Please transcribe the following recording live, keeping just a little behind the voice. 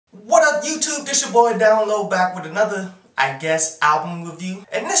up, YouTube? This your boy Download back with another, I guess, album review.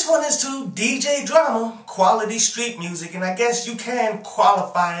 And this one is to DJ Drama, Quality Street Music. And I guess you can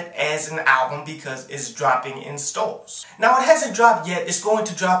qualify it as an album because it's dropping in stores. Now, it hasn't dropped yet. It's going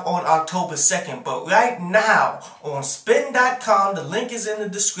to drop on October 2nd. But right now, on spin.com, the link is in the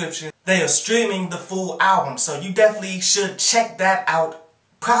description, they are streaming the full album. So you definitely should check that out,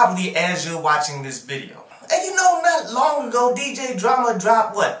 probably as you're watching this video. And you know, not long ago, DJ Drama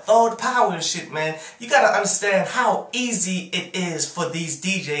dropped what? Third Power and shit, man. You gotta understand how easy it is for these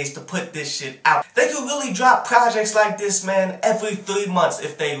DJs to put this shit out. They could really drop projects like this, man, every 3 months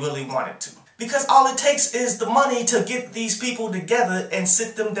if they really wanted to. Because all it takes is the money to get these people together and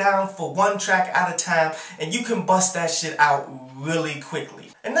sit them down for one track at a time, and you can bust that shit out really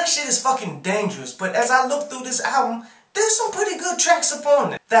quickly. And that shit is fucking dangerous, but as I look through this album, there's some pretty good tracks up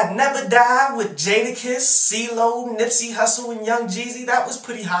on it. That Never Die with Jadakiss, CeeLo, Nipsey Hussle, and Young Jeezy, that was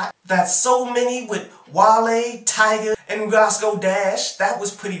pretty hot. That So Many with Wale, Tyga, and Roscoe Dash, that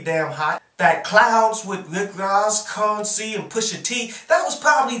was pretty damn hot. That Clouds with Rick Ross, Currency, and Pusha T, that was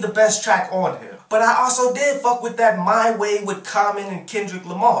probably the best track on here. But I also did fuck with that My Way with Common and Kendrick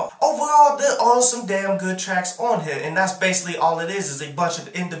Lamar. Overall, there are some damn good tracks on here, and that's basically all it is a bunch of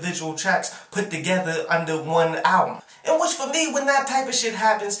individual tracks put together under one album. In which for me, when that type of shit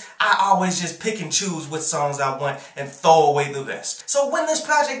happens, I always just pick and choose what songs I want and throw away the rest. So when this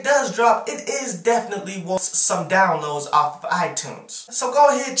project does drop, it is definitely worth some downloads off of iTunes. So go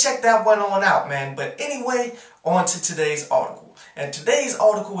ahead, check that one on out, man. But anyway, on to today's article. And today's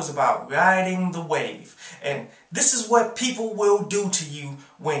article is about riding the wave. And this is what people will do to you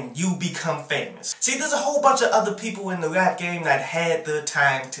when you become famous. See, there's a whole bunch of other people in the rap game that had their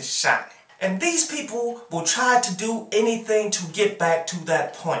time to shine. And these people will try to do anything to get back to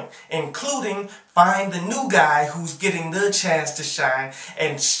that point, including find the new guy who's getting their chance to shine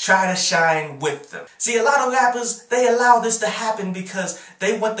and try to shine with them. See, a lot of rappers, they allow this to happen because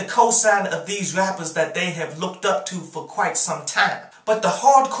they want the cosign of these rappers that they have looked up to for quite some time. But the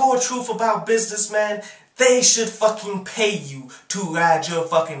hardcore truth about business, man, they should fucking pay you to ride your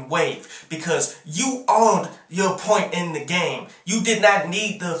fucking wave because you earned your point in the game. You did not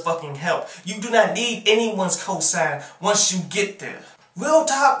need their fucking help. You do not need anyone's cosign once you get there. Real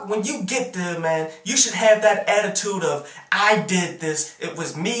talk, when you get there, man, you should have that attitude of, I did this, it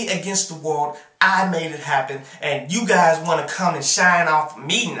was me against the world, I made it happen, and you guys want to come and shine off of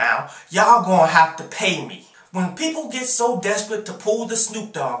me now, y'all gonna have to pay me. When people get so desperate to pull the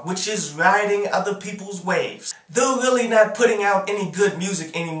Snoop Dogg, which is riding other people's waves, they're really not putting out any good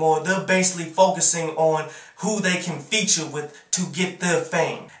music anymore. They're basically focusing on who they can feature with to get their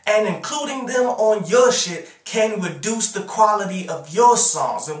fame. And including them on your shit can reduce the quality of your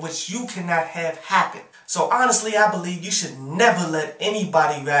songs, in which you cannot have happen. So honestly, I believe you should never let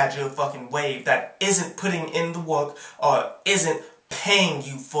anybody ride your fucking wave that isn't putting in the work or isn't paying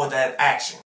you for that action.